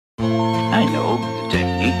I know the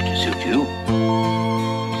technique to suit you.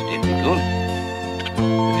 It's difficult,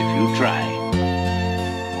 but if you try,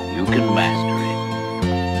 you can master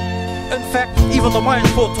it. In fact, even the Mayans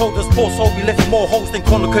foretold this poor soul be left with more holes than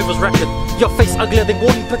Cornucova's record. Your face uglier than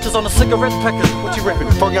warning pictures on a cigarette packet. What you reckon?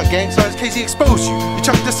 Fogging up gang size? Casey exposed you. You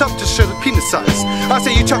chuck this up to show the penis size. I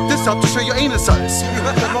say you chuck this up to show your anus size.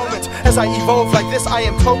 The moment as I evolve like this, I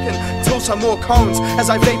am token. Till some more cones as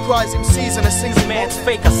I vaporize MCs in a single Man's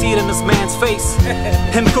fake, I see it in this man's face.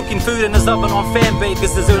 Him cooking food in his oven on fan bake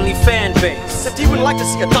is his only fan base. If you would like to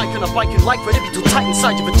see a dyke on a bike and like for it to be too tight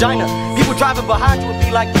inside your vagina, people driving behind you would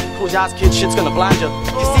be like, close your eyes, kid, shit's gonna blind you.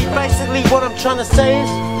 You see, basically what I'm trying to say is,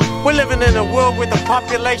 we're living in a world with a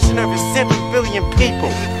population of over 7 billion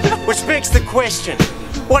people. Which begs the question,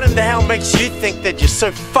 what in the hell makes you think that you're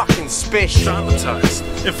so fucking special? Traumatized,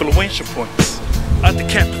 influential points. I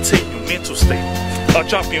decapitate your mental state. I'll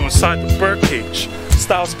drop you inside the birdcage.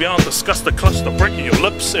 Styles beyond disgust, the cluster breaking your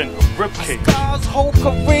lips and your ribcage. Stars' whole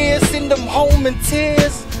careers send them home in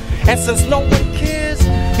tears. And since no one cares,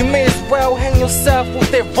 you may as well hang yourself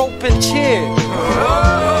with that rope and chair.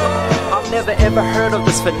 I've never ever heard of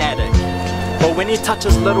this fanatic, but when he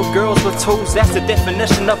touches little girls with tools, that's the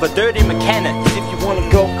definition of a dirty mechanic. If you wanna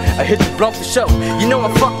go, I hit the blunt for show. You know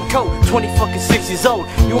I'm fucking cold, 26 years old.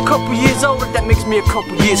 You a couple years older, that makes me a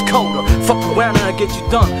couple years colder. Fuck around and I get you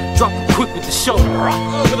done, drop it quick with the shoulder.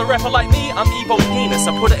 With a rapper like me, I'm Evo Penis.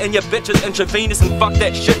 I put it in your bitch's intravenous and fuck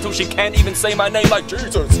that shit till she can't even say my name like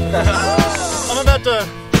Jesus. I'm about to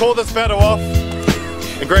call this battle off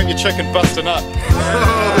and grab your chick and bust a nut.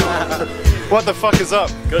 What the fuck is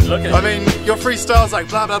up? Good looking. I mean, your freestyle's like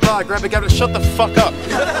blah blah blah, grab a gab, shut the fuck up.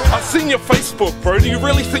 I've seen your Facebook, bro. Do you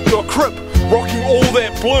really think you're a crip? Rocking all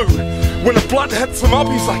that blue. When the blood hits him up,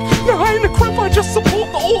 he's like, no, I ain't a crip, I just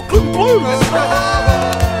support the Auckland Blues.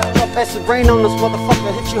 Pass the brain on this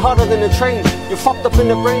motherfucker, hit you harder than a train. You're fucked up in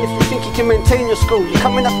the brain if you think you can maintain your school. You're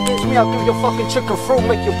coming up against me, I'll give your fucking chicken fruit,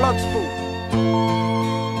 make your blood spool.